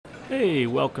Hey,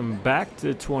 welcome back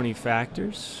to 20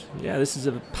 Factors. Yeah, this is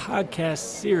a podcast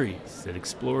series that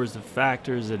explores the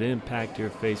factors that impact your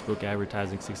Facebook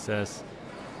advertising success.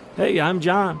 Hey, I'm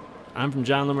John. I'm from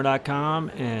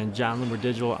johnlimmer.com and John Limmer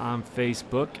Digital on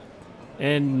Facebook.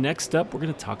 And next up, we're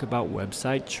going to talk about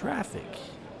website traffic.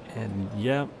 And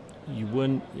yeah, you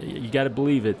got to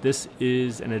believe it. This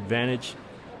is an advantage.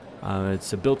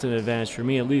 It's a built-in advantage for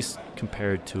me, at least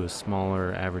compared to a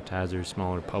smaller advertiser,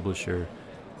 smaller publisher.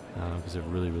 Because it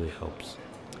really helps.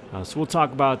 So we'll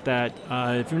talk about that.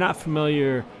 If you're not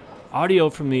familiar, audio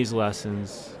from these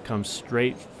lessons comes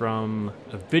straight from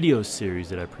a video series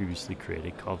that I previously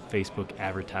created called Facebook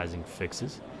Advertising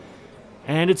Fixes.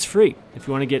 And it's free. If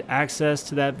you want to get access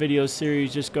to that video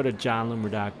series, just go to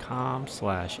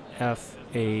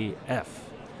johnlimmer.com/FAF.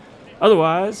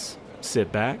 Otherwise, sit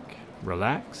back,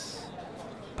 relax,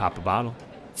 pop a bottle.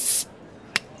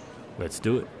 Let's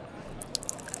do it.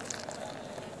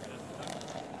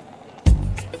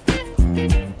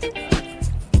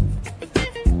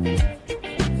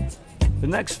 The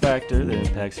next factor that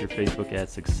impacts your Facebook ad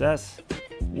success,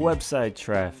 website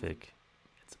traffic.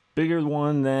 It's a bigger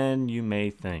one than you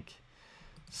may think.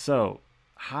 So,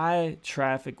 high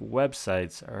traffic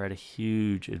websites are at a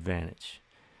huge advantage.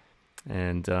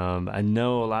 And I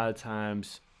know a lot of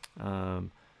times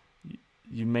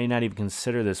you may not even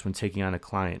consider this when taking on a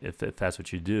client, if that's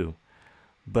what you do.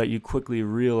 But you quickly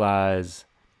realize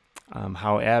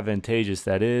how advantageous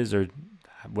that is, or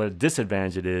what a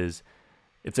disadvantage it is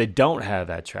if they don't have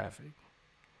that traffic.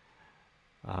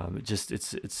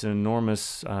 It's an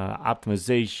enormous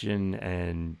optimization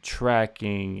and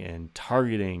tracking and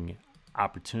targeting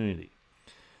opportunity.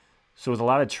 So with a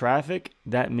lot of traffic,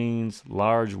 that means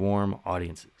large warm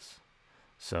audiences.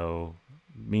 So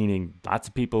meaning lots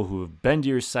of people who have been to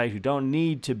your site who don't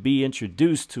need to be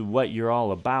introduced to what you're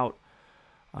all about.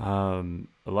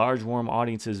 Large warm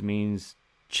audiences means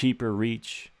cheaper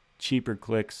reach, cheaper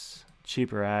clicks,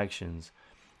 cheaper actions.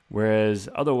 Whereas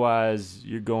otherwise,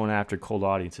 you're going after cold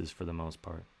audiences for the most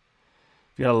part.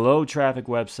 If you got a low traffic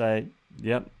website,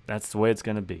 yep, that's the way it's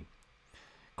going to be.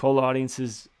 Cold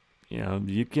audiences,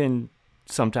 you can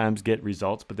sometimes get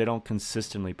results, but they don't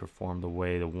consistently perform the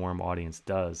way the warm audience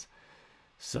does.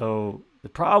 So the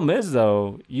problem is,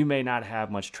 though, you may not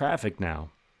have much traffic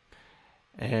now.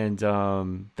 And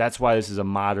that's why this is a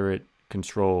moderate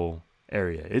control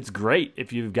area. It's great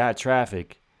if you've got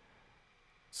traffic.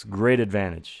 It's a great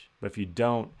advantage. But if you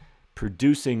don't,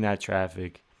 producing that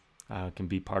traffic can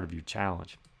be part of your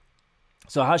challenge.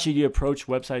 So how should you approach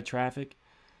website traffic?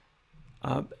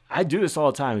 I do this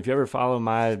all the time. If you ever follow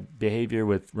my behavior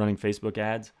with running Facebook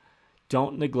ads,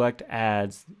 don't neglect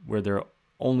ads where their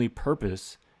only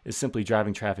purpose is simply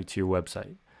driving traffic to your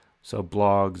website. So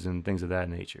blogs and things of that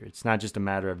nature. It's not just a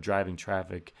matter of driving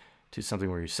traffic to something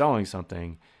where you're selling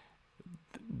something,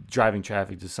 driving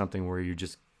traffic to something where you're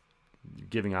just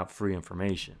giving out free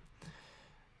information.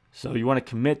 So you want to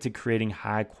commit to creating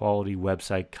high quality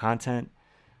website content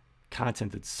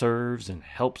that serves and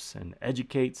helps and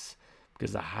educates,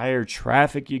 because the higher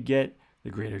traffic you get,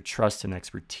 the greater trust and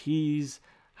expertise.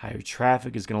 Higher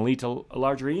traffic is going to lead to a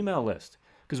larger email list,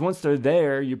 because once they're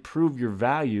there, you prove your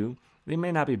value. They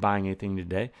may not be buying anything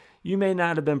today. You may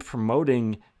not have been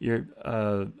promoting your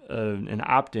an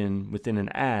opt-in within an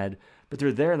ad, but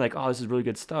they're there like, oh, this is really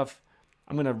good stuff.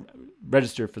 I'm going to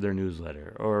register for their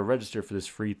newsletter or register for this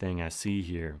free thing I see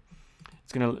here.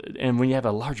 And when you have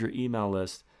a larger email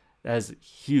list, that is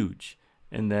huge.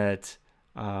 And that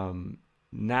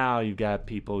now you've got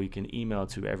people you can email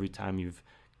to every time you've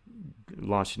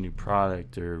launched a new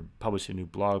product or published a new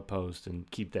blog post, and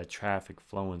keep that traffic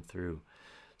flowing through.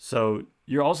 So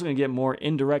you're also going to get more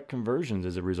indirect conversions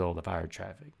as a result of higher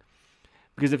traffic.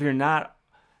 Because if you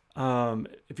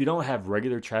don't have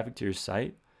regular traffic to your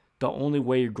site, the only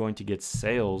way you're going to get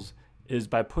sales is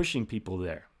by pushing people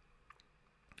there,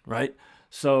 right?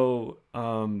 So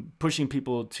pushing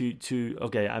people to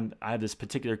okay, I have this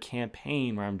particular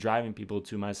campaign where I'm driving people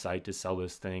to my site to sell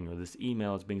this thing, or this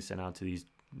email is being sent out to these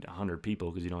 100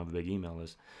 people because you don't have a big email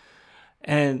list.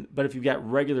 But if you've got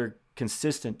regular,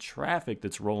 consistent traffic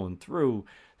that's rolling through,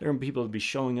 there are people to be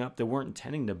showing up that weren't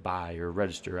intending to buy or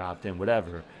register, opt in,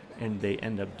 whatever, and they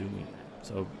end up doing that.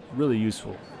 So really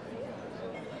useful.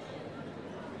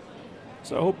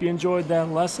 So I hope you enjoyed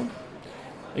that lesson.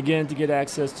 Again, to get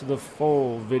access to the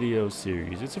full video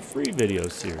series, it's a free video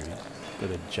series. Go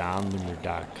to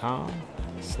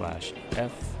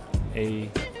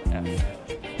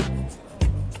johnlimmer.com/FAF.